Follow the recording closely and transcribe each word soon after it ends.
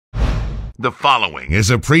The following is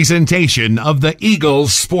a presentation of the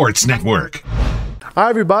Eagles Sports Network. Hi,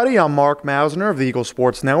 everybody. I'm Mark Mausner of the Eagles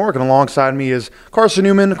Sports Network, and alongside me is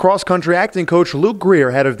Carson-Newman cross-country acting coach Luke Greer,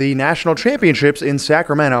 head of the national championships in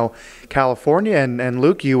Sacramento, California. And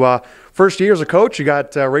Luke, you first year as a coach, you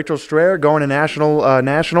got Rachel Strayer going to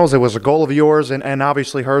nationals. It was a goal of yours and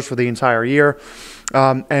obviously hers for the entire year.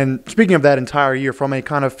 And speaking of that entire year, from a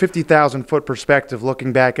kind of 50,000-foot perspective,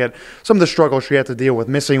 looking back at some of the struggles she had to deal with,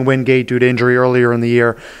 missing Wingate due to injury earlier in the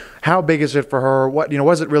year, how big is it for her? What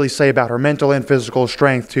does it really say about her mental and physical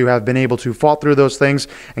strength to have been able to fall through those things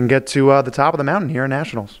and get to the top of the mountain here in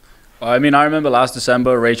nationals? I mean, I remember last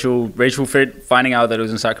December, Rachel finding out that it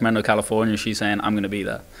was in Sacramento, California. She's saying, "I'm going to be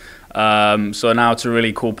there." So now it's a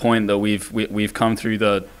really cool point that we've come through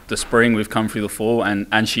the spring, we've come through the fall,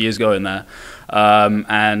 and she is going there.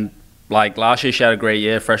 And like last year, she had a great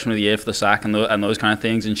year, freshman of the year for the SAC and those kind of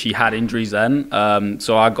things, and she had injuries then.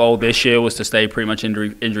 So our goal this year was to stay pretty much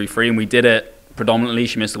injury-free, and we did it predominantly.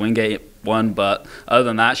 She missed the Wingate one, but other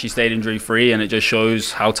than that, she stayed injury-free, and it just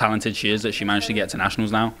shows how talented she is that she managed to get to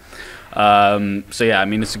nationals now. So yeah, I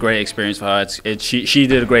mean, it's a great experience for her. She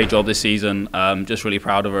did a great job this season. Just really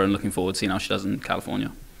proud of her and looking forward to seeing how she does in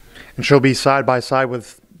California. And she'll be side by side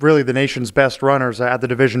with really the nation's best runners at the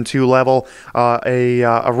Division II level.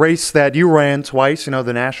 A race that you ran twice,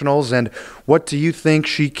 the nationals. And what do you think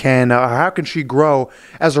she can? How can she grow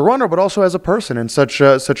as a runner, but also as a person in such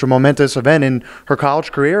a momentous event in her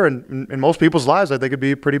college career and in most people's lives? I think it'd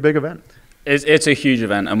be a pretty big event. It's a huge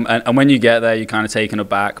event, and when you get there, you're kind of taken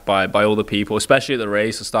aback by all the people, especially at the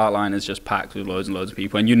race. The start line is just packed with loads and loads of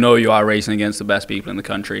people, and you are racing against the best people in the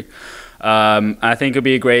country. I think it'll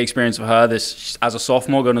be a great experience for her. This, as a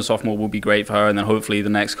sophomore, going to sophomore will be great for her, and then hopefully the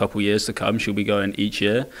next couple of years to come, she'll be going each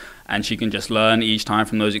year, and she can just learn each time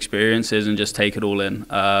from those experiences and just take it all in.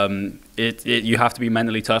 You have to be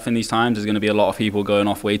mentally tough in these times. There's going to be a lot of people going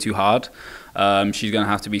off way too hard. She's going to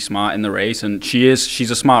have to be smart in the race, and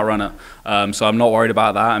she's a smart runner. So I'm not worried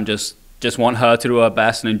about that. I'm just want her to do her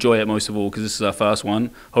best and enjoy it most of all, because this is her first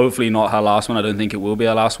one. Hopefully not her last one. I don't think it will be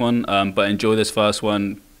her last one. But enjoy this first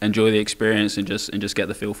one, enjoy the experience, and just get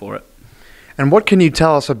the feel for it. And what can you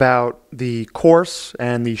tell us about the course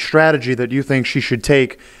and the strategy that you think she should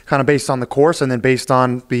take, kind of based on the course and then based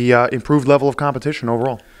on the improved level of competition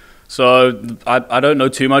overall? So I don't know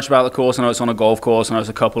too much about the course. I know it's on a golf course. I know it's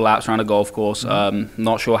a couple laps around a golf course.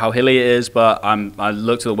 Not sure how hilly it is, but I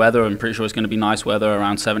looked at the weather. I'm pretty sure it's going to be nice weather,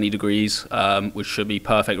 around 70 degrees, which should be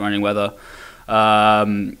perfect running weather.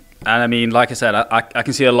 And I mean, like I said, I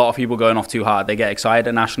can see a lot of people going off too hard. They get excited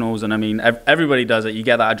at nationals, and I mean, everybody does it. You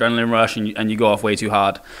get that adrenaline rush, and you go off way too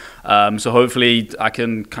hard. So hopefully I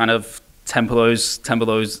can kind of temper those that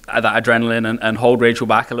adrenaline and hold Rachel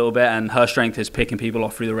back a little bit. And her strength is picking people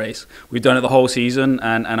off through the race. We've done it the whole season,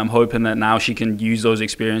 and I'm hoping that now she can use those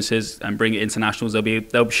experiences and bring it into nationals.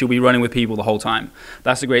 She'll be running with people the whole time.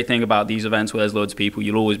 That's the great thing about these events where there's loads of people.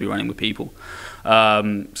 You'll always be running with people.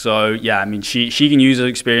 So yeah, I mean, she can use those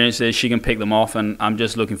experiences. She can pick them off, and I'm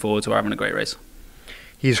just looking forward to her having a great race.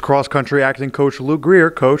 He's cross-country acting coach Luke Greer.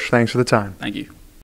 Coach, thanks for the time. Thank you.